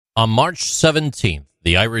On March 17th,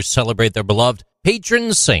 the Irish celebrate their beloved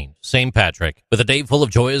patron saint, St. Patrick, with a day full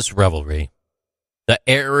of joyous revelry. The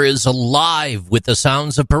air is alive with the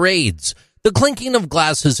sounds of parades, the clinking of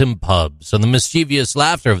glasses in pubs, and the mischievous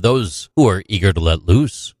laughter of those who are eager to let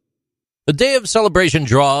loose. The day of celebration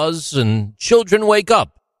draws, and children wake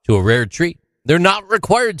up to a rare treat. They're not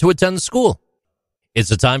required to attend school.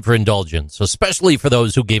 It's a time for indulgence, especially for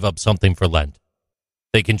those who gave up something for Lent.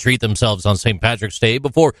 They can treat themselves on St. Patrick's Day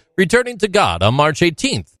before returning to God on March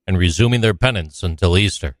 18th and resuming their penance until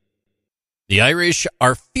Easter. The Irish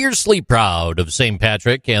are fiercely proud of St.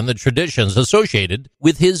 Patrick and the traditions associated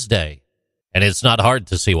with his day, and it's not hard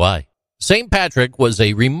to see why. St. Patrick was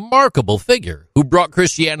a remarkable figure who brought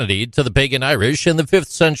Christianity to the pagan Irish in the 5th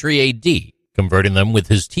century A.D., converting them with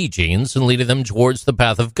his teachings and leading them towards the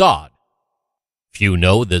path of God. Few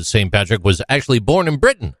know that St. Patrick was actually born in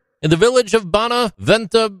Britain, in the village of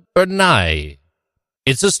Bonaventa-Bernai.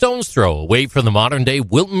 It's a stone's throw away from the modern-day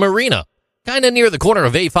Wilton Marina, kind of near the corner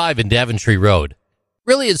of A5 and Daventry Road.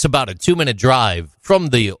 Really, it's about a 2-minute drive from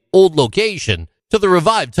the old location to the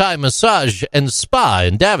revived Thai massage and spa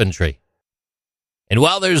in Daventry. And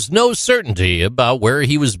while there's no certainty about where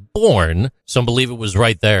he was born, some believe it was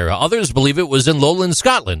right there. Others believe it was in lowland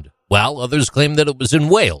Scotland, while others claim that it was in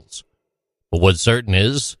Wales. But what's certain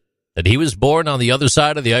is that he was born on the other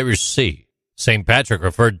side of the Irish Sea. St. Patrick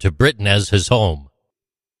referred to Britain as his home.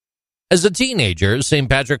 As a teenager, St.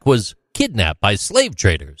 Patrick was kidnapped by slave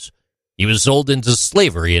traders. He was sold into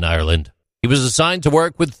slavery in Ireland. He was assigned to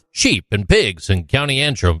work with sheep and pigs in County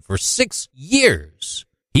Antrim for 6 years.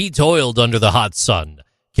 He toiled under the hot sun,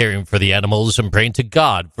 caring for the animals and praying to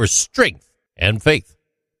God for strength and faith.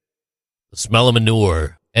 The smell of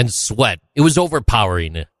manure and sweat, it was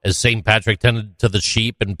overpowering as St. Patrick tended to the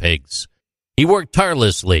sheep and pigs. He worked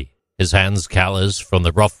tirelessly, his hands calloused from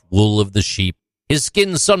the rough wool of the sheep, his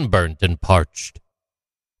skin sunburnt and parched.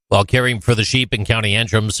 While caring for the sheep in County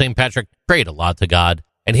Antrim, St. Patrick prayed a lot to God,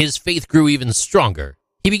 and his faith grew even stronger.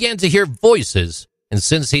 He began to hear voices, and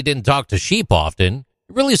since he didn't talk to sheep often,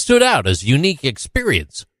 it really stood out as a unique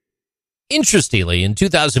experience. Interestingly, in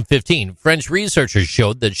 2015, French researchers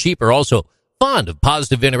showed that sheep are also fond of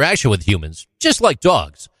positive interaction with humans, just like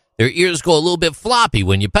dogs. Their ears go a little bit floppy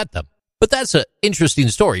when you pet them. But that's an interesting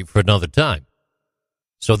story for another time.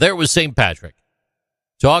 So there was St. Patrick,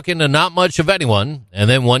 talking to not much of anyone, and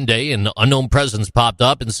then one day an unknown presence popped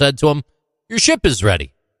up and said to him, "Your ship is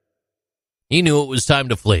ready." He knew it was time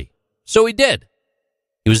to flee, so he did.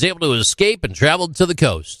 He was able to escape and traveled to the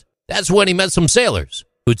coast. That's when he met some sailors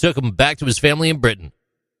who took him back to his family in Britain.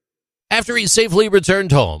 After he safely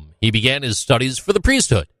returned home, he began his studies for the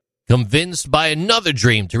priesthood, convinced by another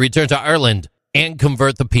dream to return to Ireland and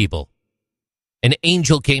convert the people. An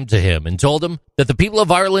angel came to him and told him that the people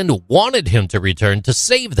of Ireland wanted him to return to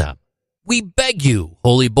save them. "We beg you,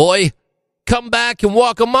 holy boy, come back and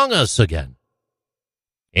walk among us again."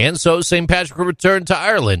 And so St. Patrick returned to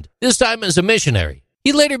Ireland, this time as a missionary.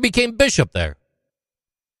 He later became bishop there.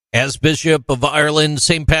 As Bishop of Ireland,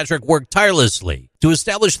 St. Patrick worked tirelessly to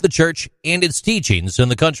establish the church and its teachings in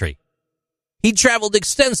the country. He traveled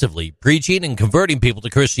extensively, preaching and converting people to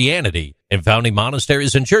Christianity and founding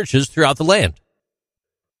monasteries and churches throughout the land.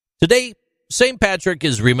 Today, St. Patrick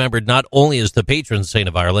is remembered not only as the patron saint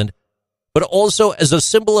of Ireland, but also as a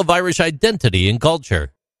symbol of Irish identity and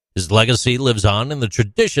culture. His legacy lives on in the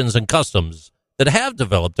traditions and customs that have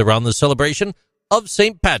developed around the celebration of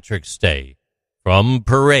St. Patrick's Day, from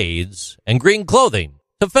parades and green clothing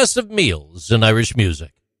to festive meals and Irish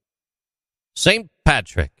music. St.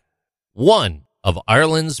 Patrick, one of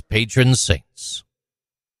Ireland's patron saints.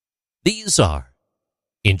 These are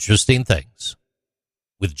Interesting Things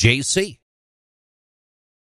with JC.